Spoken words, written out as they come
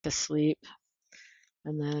to sleep,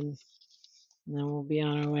 and then we'll be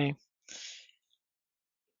on our way.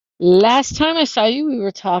 Last time I saw you, we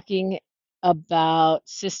were talking about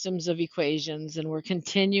systems of equations, and we're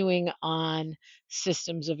continuing on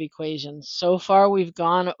systems of equations. So far, we've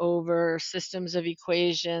gone over systems of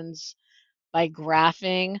equations by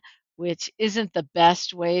graphing, which isn't the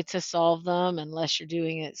best way to solve them unless you're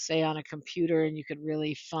doing it, say, on a computer and you could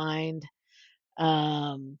really find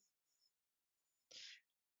um,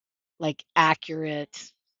 like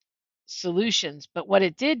accurate solutions. But what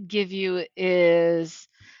it did give you is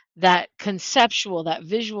that conceptual, that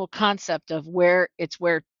visual concept of where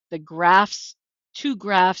the graphs, two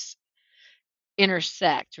graphs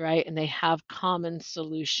intersect, right? And they have common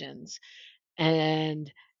solutions.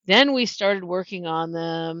 And then we started working on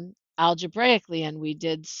them algebraically and we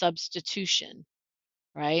did substitution,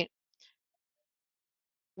 right?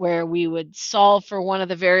 Where we would solve for one of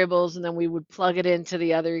the variables and then we would plug it into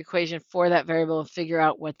the other equation for that variable and figure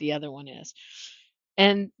out what the other one is.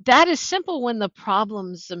 And that is simple when the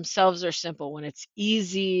problems themselves are simple, when it's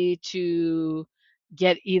easy to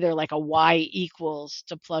get either like a y equals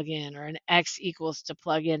to plug in or an x equals to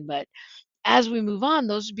plug in. But as we move on,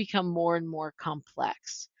 those become more and more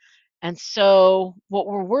complex. And so what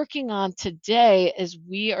we're working on today is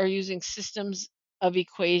we are using systems of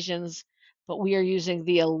equations, but we are using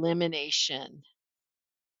the elimination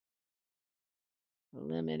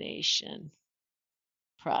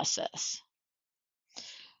process.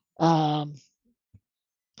 Um,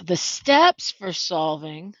 the steps for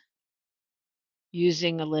solving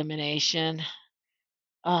using elimination.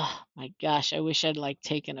 Oh my gosh, I wish I'd like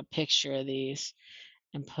taken a picture of these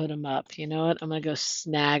and put them up. You know what? I'm gonna go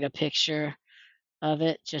snag a picture of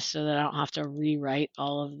it just so that I don't have to rewrite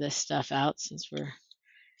all of this stuff out since we're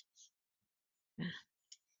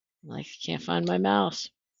like I can't find my mouse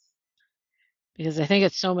because I think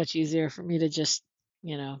it's so much easier for me to just,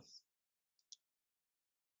 you know,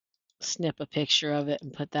 snip a picture of it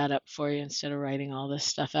and put that up for you instead of writing all this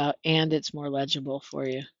stuff out, and it's more legible for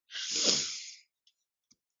you.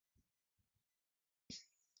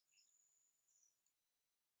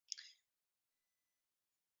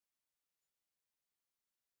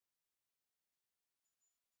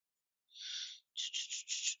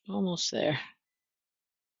 Almost there.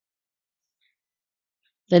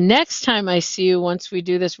 The next time I see you, once we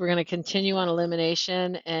do this, we're going to continue on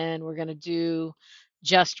elimination and we're going to do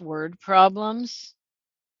just word problems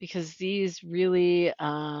because these really,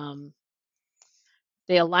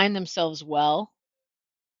 they align themselves well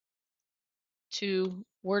to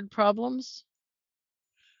word problems.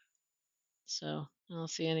 So I don't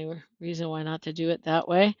see any reason why not to do it that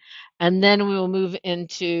way. And then we will move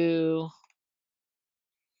into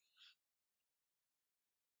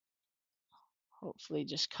hopefully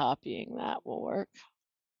just copying that will work.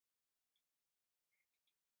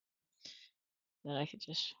 Then I could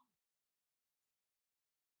just,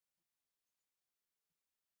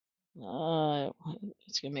 it's going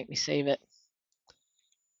to make me save it.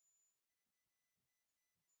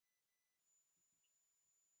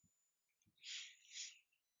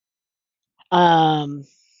 And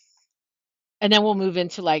then we'll move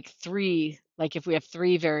into like if we have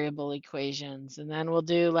three variable equations, and then we'll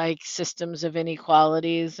do like systems of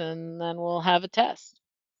inequalities, and then we'll have a test,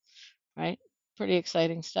 right? Pretty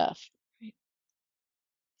exciting stuff. Right?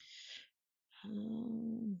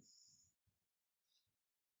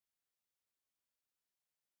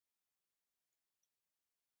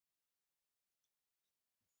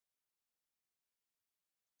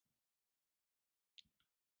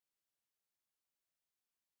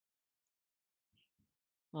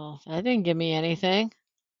 Well, that didn't give me anything.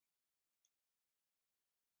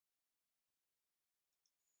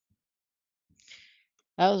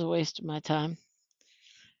 That was a waste of my time.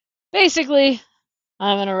 Basically,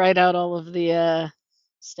 I'm going to write out all of the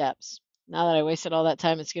steps. Now that I wasted all that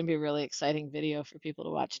time, it's going to be a really exciting video for people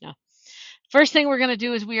to watch now. First thing we're going to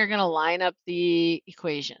do is we are going to line up the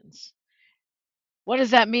equations. What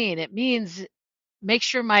does that mean? It means make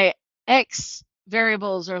sure my x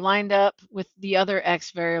variables are lined up with the other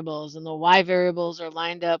x variables and the y variables are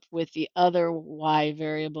lined up with the other y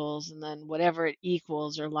variables, and then whatever it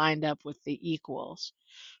equals are lined up with the equals,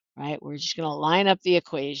 right? We're just going to line up the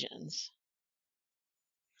equations.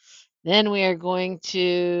 Then we are going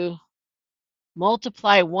to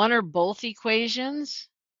multiply one or both equations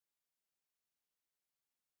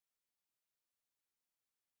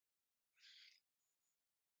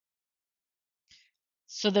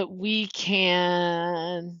so that we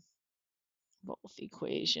can both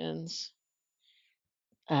equations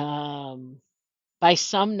by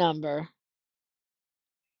some number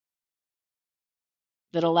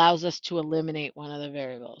that allows us to eliminate one of the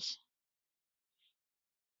variables.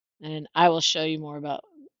 And I will show you more about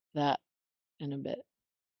that in a bit.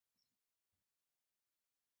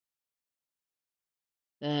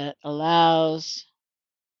 That allows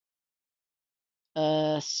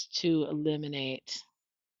us to eliminate.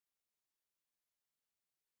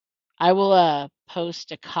 I will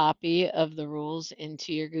post a copy of the rules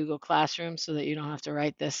into your Google Classroom so that you don't have to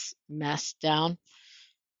write this mess down.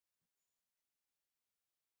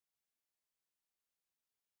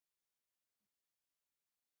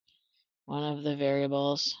 One of the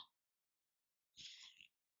variables.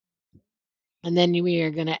 And then we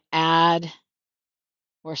are going to add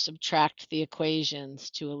or subtract the equations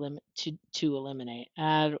to eliminate.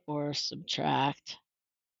 Add or subtract.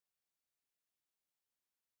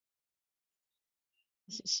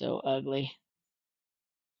 This is so ugly.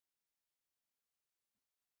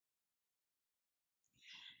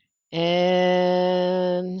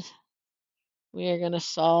 And we are going to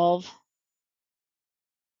solve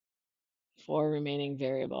for remaining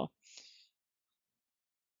variable.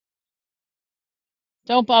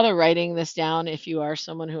 Don't bother writing this down if you are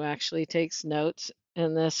someone who actually takes notes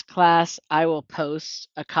in this class. I will post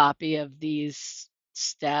a copy of these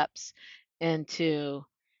steps into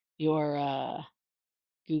your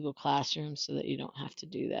Google Classroom so that you don't have to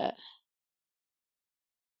do that.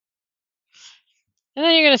 And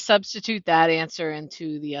then you're going to substitute that answer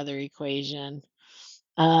into the other equation.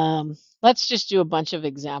 Let's just do a bunch of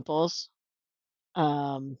examples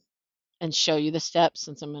and show you the steps,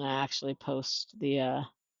 since I'm going to actually post the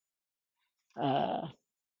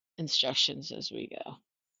instructions as we go.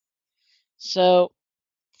 So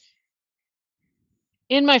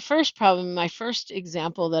in my first problem, my first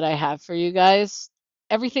example that I have for you guys,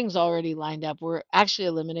 everything's already lined up. We're actually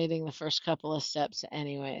eliminating the first couple of steps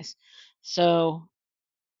anyways. So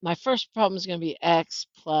my first problem is going to be x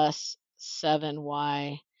plus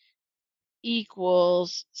 7y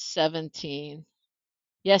equals 17.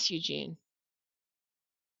 Yes, Eugene.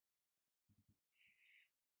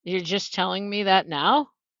 You're just telling me that now?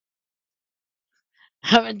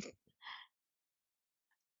 Haven't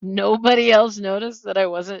nobody else noticed that I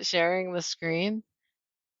wasn't sharing the screen?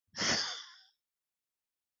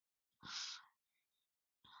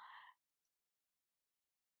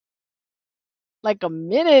 Like a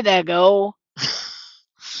minute ago.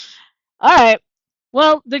 All right.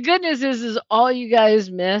 Well, the good news is all you guys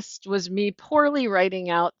missed was me poorly writing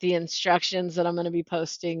out the instructions that I'm going to be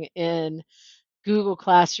posting in Google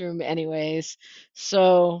Classroom anyways.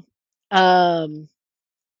 So, we're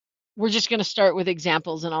just going to start with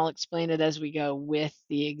examples and I'll explain it as we go with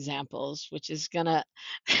the examples, which is going to,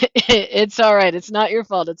 it's all right. It's not your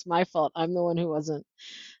fault. It's my fault. I'm the one who wasn't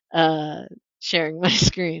sharing my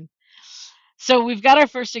screen. So we've got our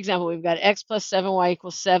first example. We've got x plus 7y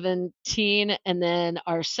equals 17. And then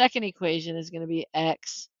our second equation is going to be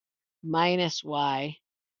x minus y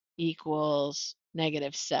equals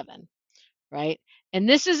 -7, right? And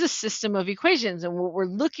this is a system of equations. And what we're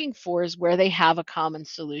looking for is where they have a common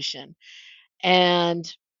solution.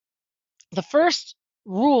 And the first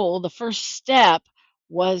rule, the first step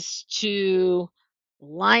was to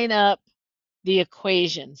line up the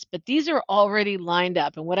equations, but these are already lined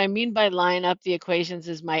up. And what I mean by line up the equations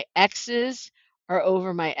is my x's are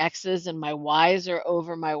over my x's and my y's are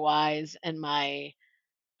over my y's and my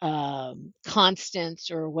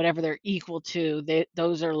constants or whatever they're equal to,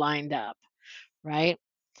 those are lined up, right?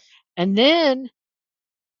 And then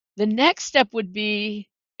the next step would be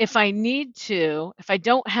if I need to, if I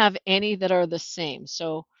don't have any that are the same.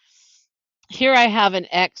 So here I have an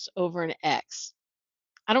x over an x.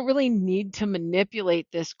 I don't really need to manipulate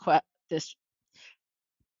this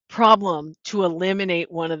problem to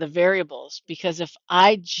eliminate one of the variables, because if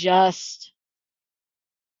I just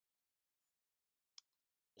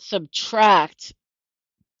subtract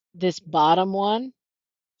this bottom one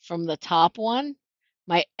from the top one,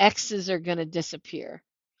 my x's are going to disappear.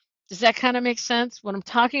 Does that kind of make sense? What I'm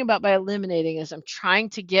talking about by eliminating is I'm trying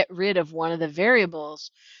to get rid of one of the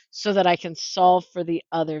variables so that I can solve for the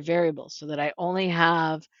other variables, so that I only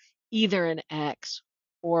have either an x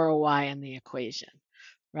or a y in the equation,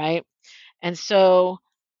 right? And so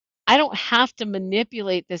I don't have to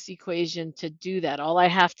manipulate this equation to do that. All I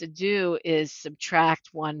have to do is subtract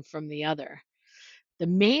one from the other. The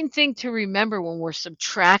main thing to remember when we're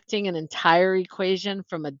subtracting an entire equation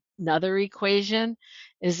from another equation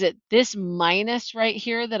is that this minus right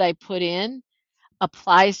here that I put in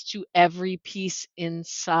applies to every piece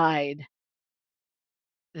inside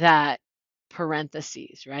that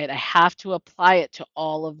parentheses, right? I have to apply it to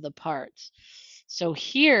all of the parts. So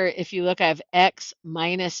here, if you look, I have x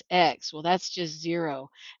minus x. Well, that's just 0.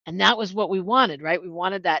 And that was what we wanted, right? We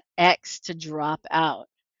wanted that x to drop out.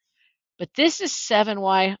 But this is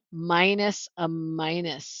 7y minus a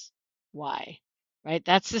minus y, right?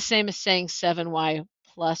 That's the same as saying 7y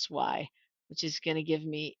plus y, which is going to give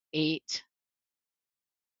me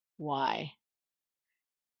 8y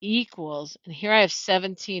equals, and here I have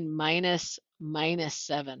 17 minus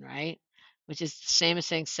 7, right? Which is the same as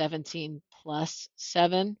saying 17 plus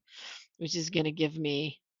 7, which is going to give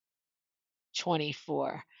me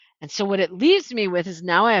 24. And so what it leaves me with is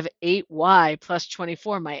now I have 8y plus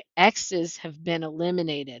 24. My x's have been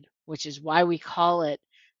eliminated, which is why we call it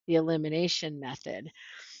the elimination method.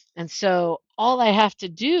 And so all I have to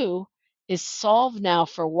do is solve now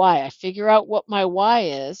for y. I figure out what my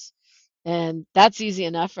y is, and that's easy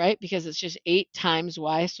enough, right? Because it's just 8 times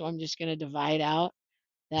y, so I'm just going to divide out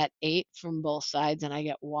that 8 from both sides, and I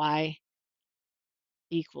get y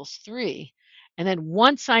equals 3. And then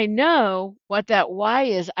once I know what that y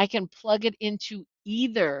is, I can plug it into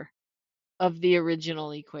either of the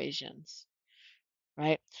original equations,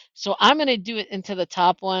 right? So I'm going to do it into the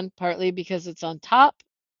top one, partly because it's on top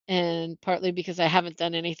and partly because I haven't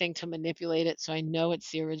done anything to manipulate it, so I know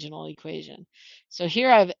it's the original equation. So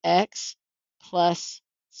here I have x plus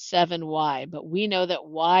 7y, but we know that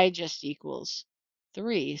y just equals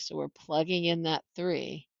 3, so we're plugging in that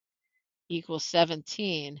 3 equals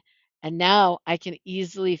 17. And now I can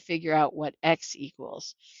easily figure out what x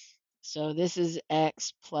equals. So this is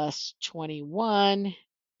x plus 21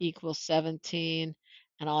 equals 17.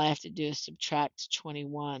 And all I have to do is subtract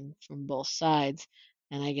 21 from both sides.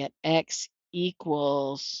 And I get x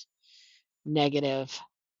equals negative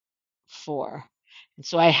 4. And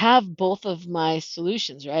so I have both of my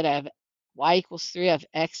solutions, right? I have y equals 3, I have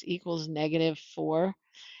x equals negative 4.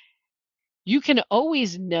 You can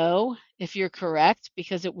always know if you're correct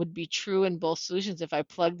because it would be true in both solutions. If I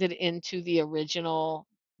plugged it into the original,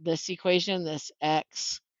 this equation, this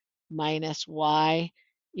x minus y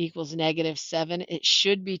equals negative 7, it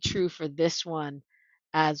should be true for this one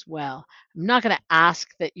as well. I'm not going to ask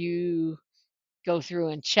that you go through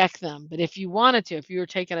and check them, but if you wanted to, if you were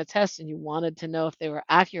taking a test and you wanted to know if they were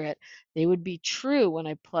accurate, they would be true when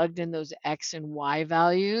I plugged in those x and y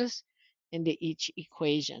values into each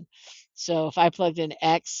equation. So if I plugged in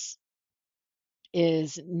x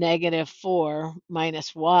is negative 4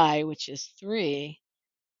 minus y, which is 3,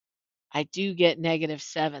 I do get negative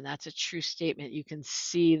 7. That's a true statement. You can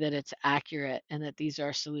see that it's accurate and that these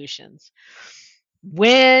are solutions.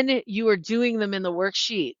 When you are doing them in the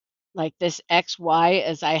worksheet, like this XY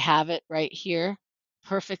as I have it right here,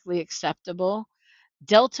 perfectly acceptable.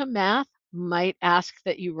 Delta Math might ask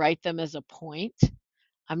that you write them as a point.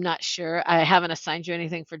 I'm not sure. I haven't assigned you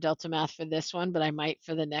anything for Delta Math for this one, but I might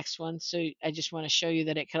for the next one. So I just want to show you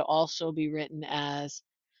that it could also be written as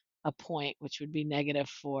a point, which would be negative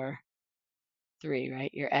 4, 3,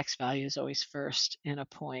 right? Your X value is always first in a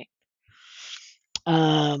point.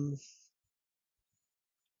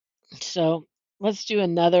 So let's do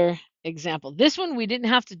another example. This one we didn't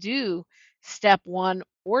have to do step 1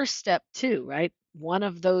 or step 2, right? One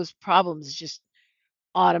of those problems just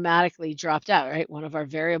automatically dropped out, right? One of our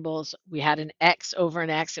variables, we had an x over an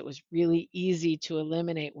x. It was really easy to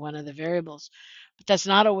eliminate one of the variables, but that's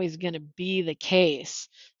not always going to be the case.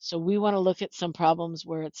 So we want to look at some problems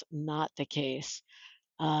where it's not the case.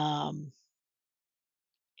 In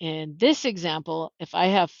this example, if I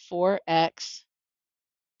have 4x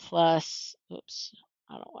plus, oops,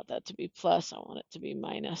 I don't want that to be plus, I want it to be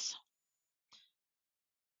minus.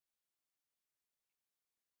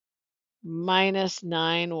 Minus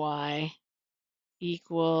 9y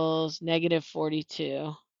equals negative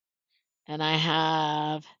 42. And I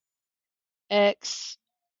have x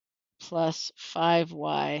plus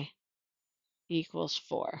 5y equals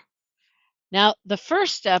 4. Now, the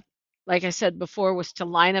first step, like I said before, was to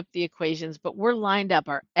line up the equations, but we're lined up.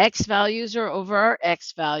 Our x values are over our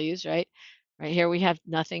x values, right? Right here we have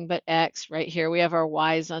nothing but x. Right here we have our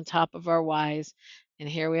y's on top of our y's. And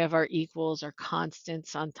here we have our equals, our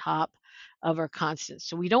constants on top of our constants.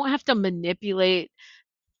 So we don't have to manipulate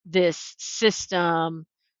this system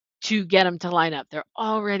to get them to line up. They're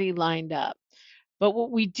already lined up. But what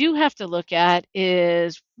we do have to look at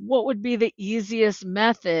is what would be the easiest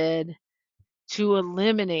method to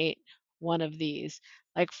eliminate one of these.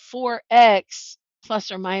 Like 4x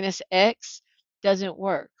plus or minus x doesn't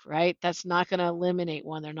work, right? That's not going to eliminate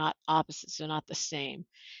one. They're not opposites. They're not the same.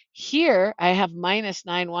 Here, I have minus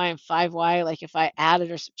 9y and 5y. Like if I added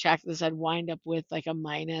or subtracted this, I'd wind up with like a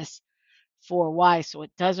minus 4y. So it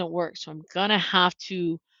doesn't work. So I'm going to have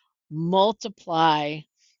to multiply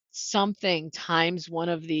something times one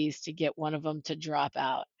of these to get one of them to drop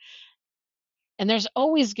out. And there's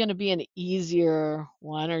always going to be an easier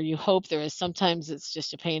one, or you hope there is. Sometimes it's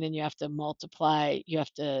just a pain and you have to multiply, you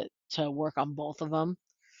have to work on both of them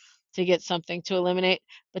to get something to eliminate.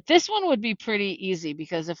 But this one would be pretty easy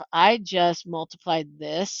because if I just multiplied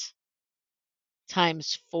this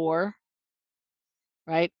times 4,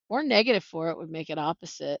 right, or -4, it would make it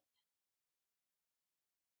opposite.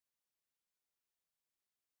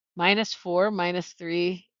 -4 minus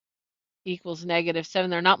 3 equals -7.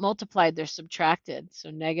 They're not multiplied, they're subtracted.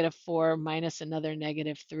 So -4 minus another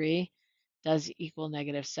 -3 does equal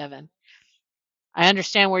 -7. I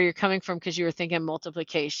understand where you're coming from because you were thinking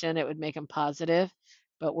multiplication, it would make them positive,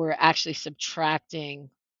 but we're actually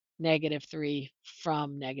subtracting -3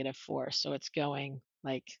 from -4. So it's going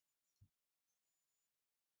like,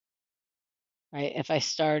 right, if I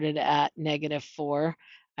started at -4,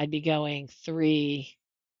 I'd be going 3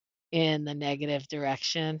 in the negative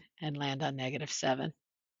direction and land on -7.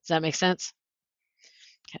 Does that make sense?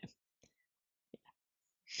 Okay.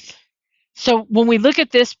 So when we look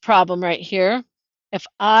at this problem right here, if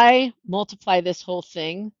I multiply this whole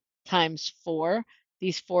thing times 4,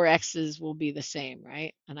 these 4x's will be the same,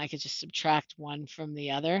 right? And I could just subtract one from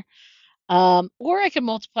the other. Or I could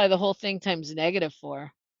multiply the whole thing times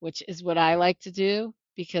 -4, which is what I like to do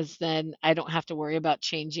because then I don't have to worry about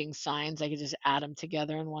changing signs. I could just add them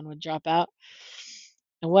together and one would drop out.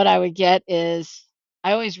 And what I would get is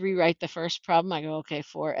I always rewrite the first problem. I go, okay,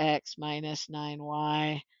 4x minus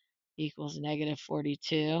 9y equals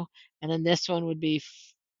 -42. And then this one would be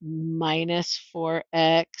minus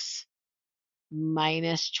 4x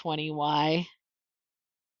minus 20y.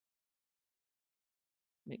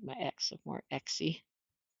 Make my x look more xy.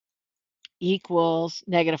 Equals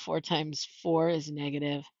 -4 times 4 is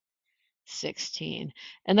 -16.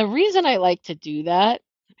 And the reason I like to do that,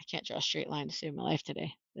 I can't draw a straight line to save my life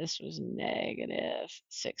today. This was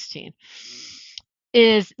 -16.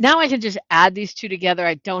 Is now I can just add these two together.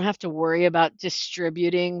 I don't have to worry about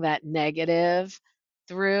distributing that negative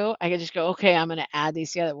through. I can just go, okay, I'm going to add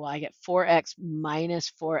these together. Well, I get 4x minus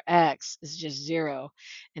 4x is just 0,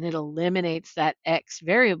 and it eliminates that x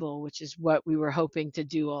variable, which is what we were hoping to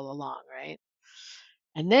do all along, right?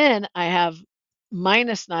 And then I have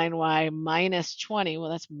minus 9y minus 20.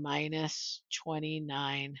 Well, that's minus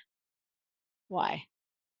 29y.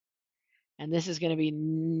 And this is going to be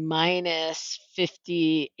minus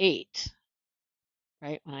 58,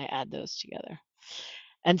 right, when I add those together.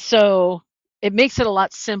 And so it makes it a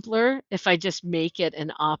lot simpler if I just make it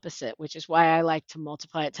an opposite, which is why I like to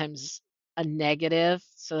multiply it times a negative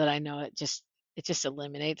so that I know it just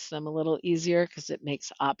eliminates them a little easier because it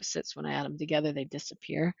makes opposites when I add them together, they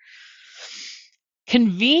disappear.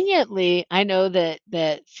 Conveniently, I know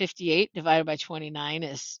that 58 divided by 29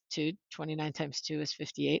 is 2. 29 times 2 is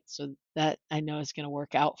 58. So that I know is going to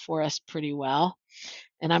work out for us pretty well.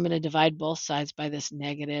 And I'm going to divide both sides by this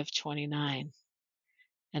 -29.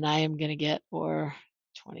 And I am going to get, or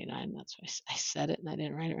 29, that's why I said it and I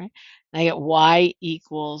didn't write it right. And I get y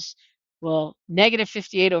equals, well,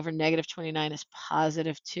 -58 over -29 is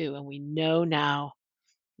 +2. And we know now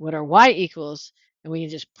what our y equals, and we can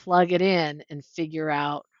just plug it in and figure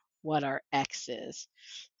out what our x is.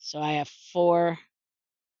 So I have 4x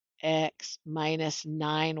minus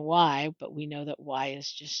 9y, but we know that y is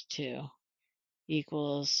just 2,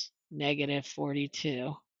 equals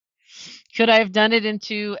 -42. Could I have done it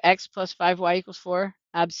into x plus 5y equals 4?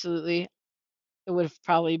 Absolutely. It would have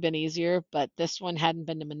probably been easier, but this one hadn't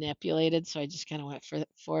been manipulated, so I just kind of went for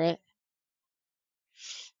it.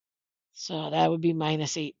 So that would be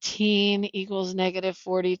minus 18 equals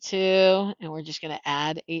 -42. And we're just going to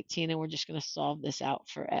add 18 and we're just going to solve this out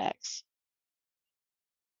for x.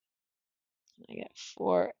 I get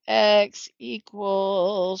 4x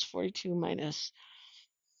equals 42 minus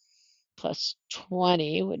plus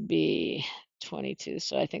 20 would be 22.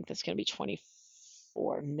 So I think that's going to be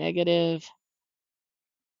 24,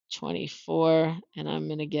 -24. And I'm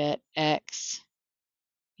going to get x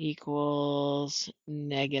equals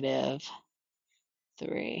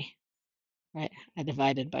 -3. Right, I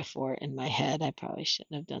divided by 4 in my head. I probably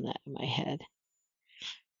shouldn't have done that in my head.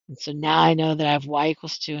 And so now I know that I have y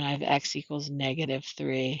equals 2 and I have x equals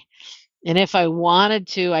 -3. And if I wanted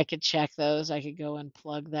to, I could check those. I could go and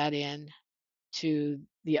plug that in to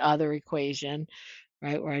the other equation,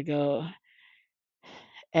 right, where I go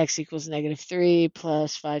x equals -3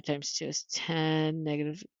 plus 5 times 2 is 10,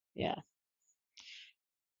 yeah.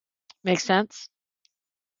 Makes sense?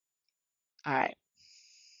 All right.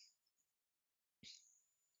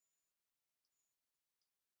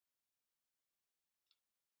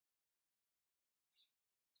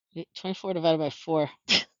 24 divided by 4.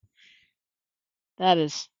 That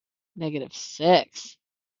is -6.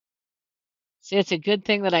 See, it's a good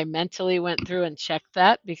thing that I mentally went through and checked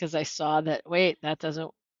that because I saw that, wait, that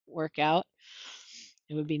doesn't work out.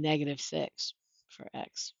 It would be -6 for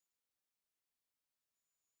x,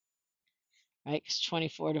 right? Because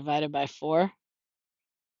 24 divided by 4,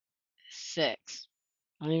 6.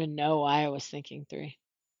 I don't even know why I was thinking 3.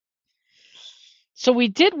 So we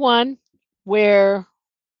did one where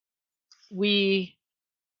we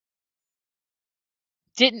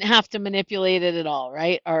didn't have to manipulate it at all,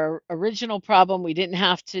 right? Our original problem, we didn't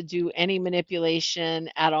have to do any manipulation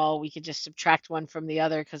at all. We could just subtract one from the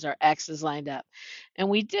other because our x is lined up. And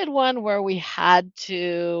we did one where we had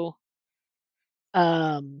to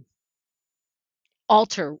um,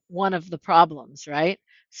 alter one of the problems, right?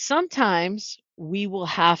 Sometimes we will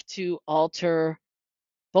have to alter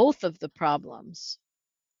both of the problems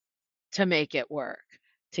to make it work,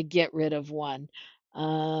 to get rid of one.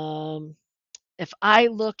 If I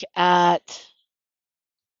look at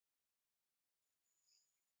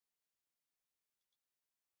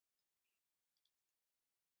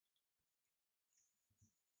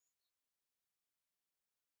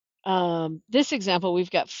this example, we've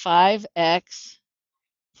got 5x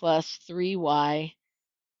plus 3y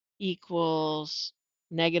equals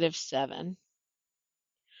 -7.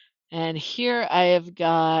 And here I have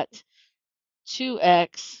got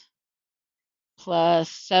 2x plus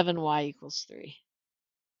 7y equals 3.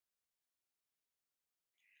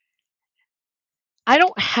 I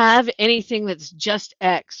don't have anything that's just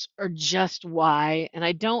x or just y, and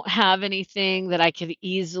I don't have anything that I could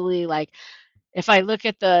easily, like, if I look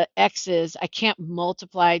at the x's, I can't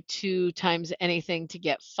multiply 2 times anything to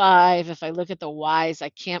get 5. If I look at the y's, I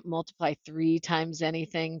can't multiply 3 times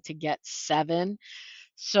anything to get 7.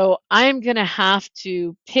 So I'm going to have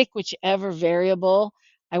to pick whichever variable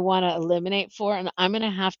I want to eliminate for, and I'm going to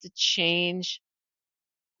have to change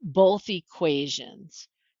both equations,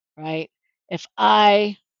 right? If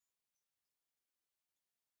I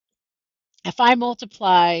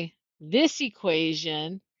multiply this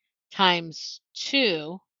equation times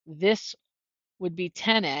 2, this would be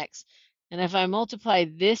 10x. And if I multiply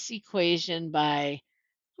this equation by,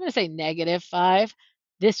 I'm going to say -5,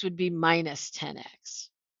 this would be minus 10x,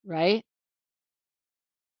 right?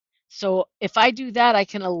 So if I do that, I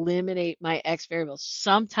can eliminate my x variables.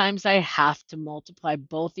 Sometimes I have to multiply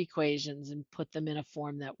both equations and put them in a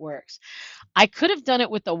form that works. I could have done it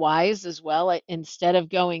with the y's as well. Instead of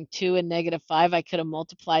going 2 and -5, I could have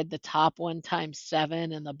multiplied the top one times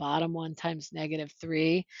 7 and the bottom one times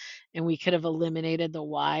 -3, and we could have eliminated the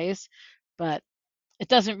y's. But it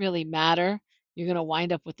doesn't really matter. You're going to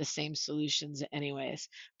wind up with the same solutions anyways.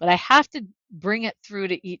 But I have to bring it through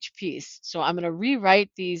to each piece. So I'm going to rewrite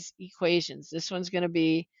these equations. This one's going to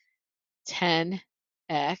be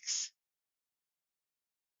 10x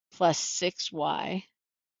plus 6y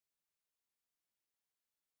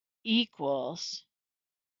equals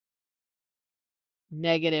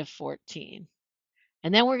 -14.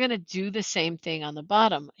 And then we're going to do the same thing on the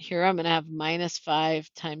bottom. Here I'm going to have -5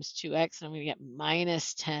 times 2x, and I'm going to get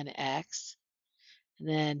 -10x. And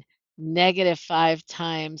then -5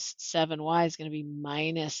 times 7y is going to be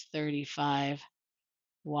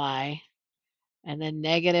 -35y. And then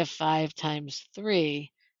 -5 times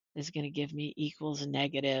 3 is going to give me equals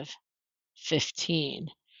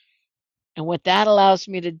 -15. And what that allows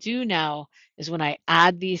me to do now is when I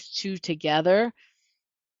add these two together,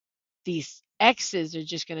 these x's are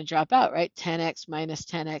just going to drop out, right? 10x minus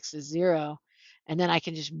 10x is 0. And then I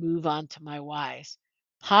can just move on to my y's.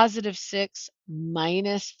 +6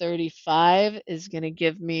 minus 35 is going to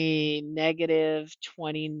give me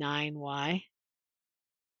 -29y.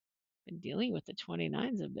 Been dealing with the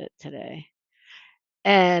 29s a bit today.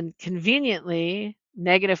 And conveniently,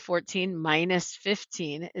 -14 minus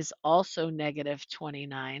 15 is also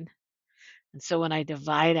 -29. And so when I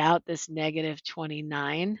divide out this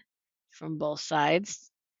 -29 from both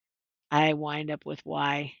sides, I wind up with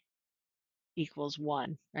y equals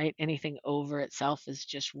 1, right? Anything over itself is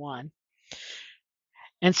just 1.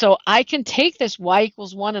 And so I can take this y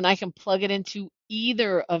equals 1 and I can plug it into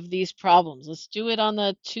either of these problems. Let's do it on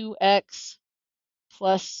the 2x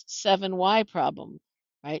plus 7y problem,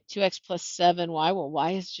 right? 2x plus 7y, well,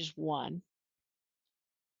 y is just 1,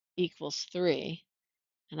 equals 3.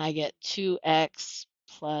 And I get 2x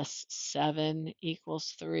plus 7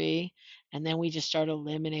 equals 3. And then we just start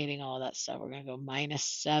eliminating all that stuff. We're going to go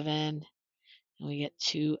 -7. And we get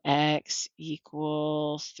 2x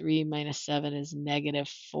equals 3 minus 7 is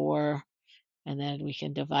 -4. And then we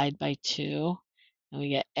can divide by 2. And we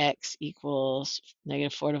get x equals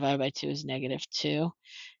 -4 divided by 2 is -2.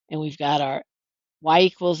 And we've got our y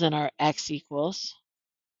equals and our x equals.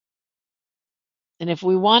 And if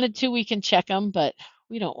we wanted to, we can check them, but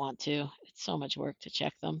we don't want to. It's so much work to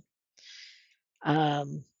check them.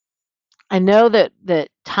 I know that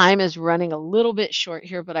time is running a little bit short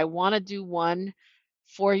here, but I want to do one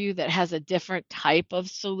for you that has a different type of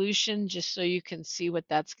solution just so you can see what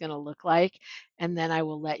that's going to look like. And then I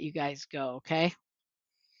will let you guys go, okay?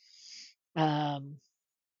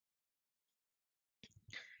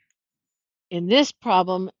 In this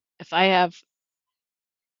problem, if I have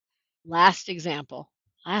last example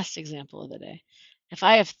of the day, if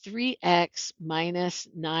I have 3x minus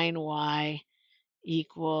 9y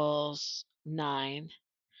equals 9,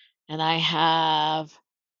 and I have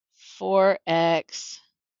 4x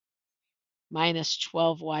minus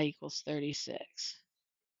 12y equals 36.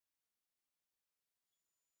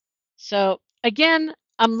 So again,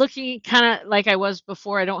 I'm looking kind of like I was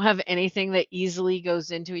before. I don't have anything that easily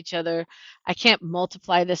goes into each other. I can't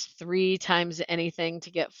multiply this 3 times anything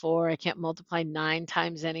to get 4. I can't multiply 9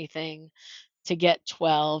 times anything to get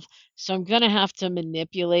 12. So I'm going to have to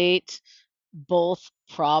manipulate both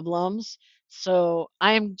problems. So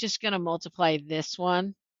I'm just going to multiply this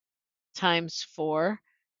one times 4,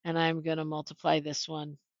 and I'm going to multiply this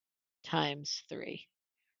one times 3.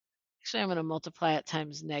 Actually, I'm going to multiply it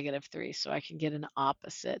times -3 so I can get an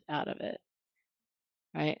opposite out of it,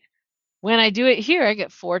 right? When I do it here, I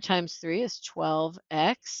get 4 times 3 is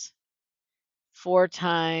 12x. 4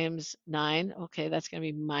 times 9, okay, that's going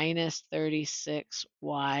to be minus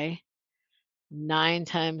 36y. 9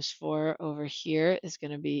 times 4 over here is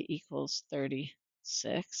going to be equals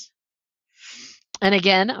 36. And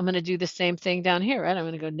again, I'm going to do the same thing down here, right? I'm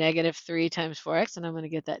going to go -3 times 4x, and I'm going to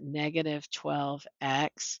get that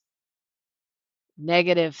 -12x.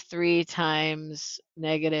 -3 times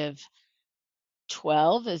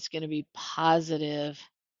 -12 is going to be positive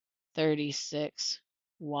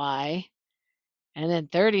 36y. And then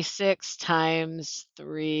 36 times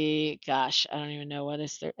 3, gosh, I don't even know what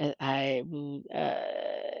is there.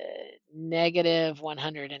 Negative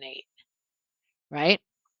 108, right?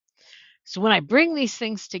 So when I bring these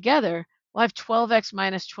things together, well, I have 12x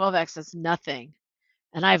minus 12x, that's nothing.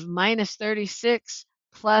 And I have minus 36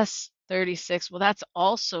 plus 36, well, that's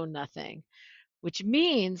also nothing, which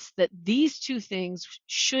means that these two things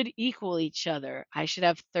should equal each other. I should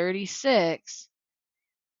have 36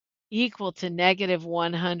 equal to negative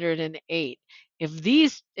 108.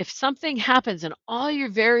 If something happens and all your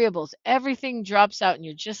variables, everything drops out and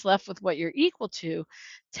you're just left with what you're equal to,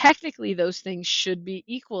 technically those things should be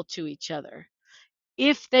equal to each other.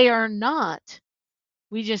 If they are not,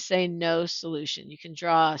 we just say no solution. You can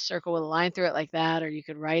draw a circle with a line through it like that, or you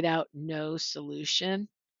could write out no solution.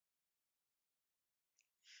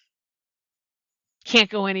 Can't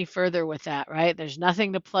go any further with that, right? There's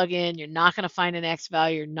nothing to plug in. You're not going to find an X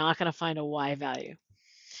value. You're not going to find a Y value.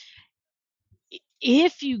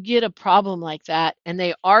 If you get a problem like that and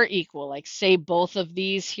they are equal, like say both of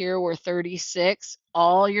these here were 36,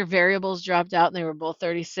 all your variables dropped out and they were both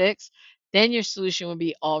 36, then your solution would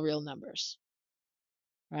be all real numbers,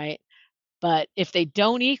 right? But if they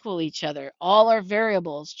don't equal each other, all our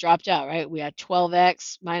variables dropped out, right? We had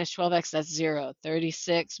 12x minus 12x, that's 0.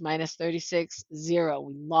 36 minus 36, 0.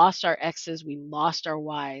 We lost our x's, we lost our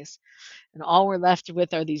y's, and all we're left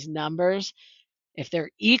with are these numbers. If they're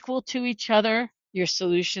equal to each other, your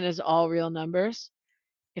solution is all real numbers.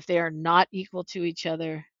 If they are not equal to each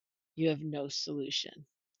other, you have no solution.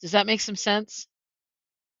 Does that make some sense?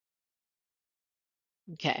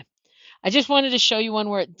 Okay. I just wanted to show you one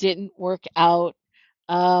where it didn't work out.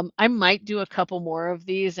 I might do a couple more of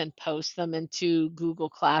these and post them into Google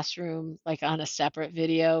Classroom, like on a separate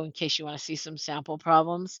video in case you want to see some sample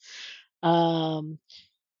problems. I'm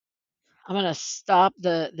going to stop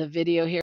the video here.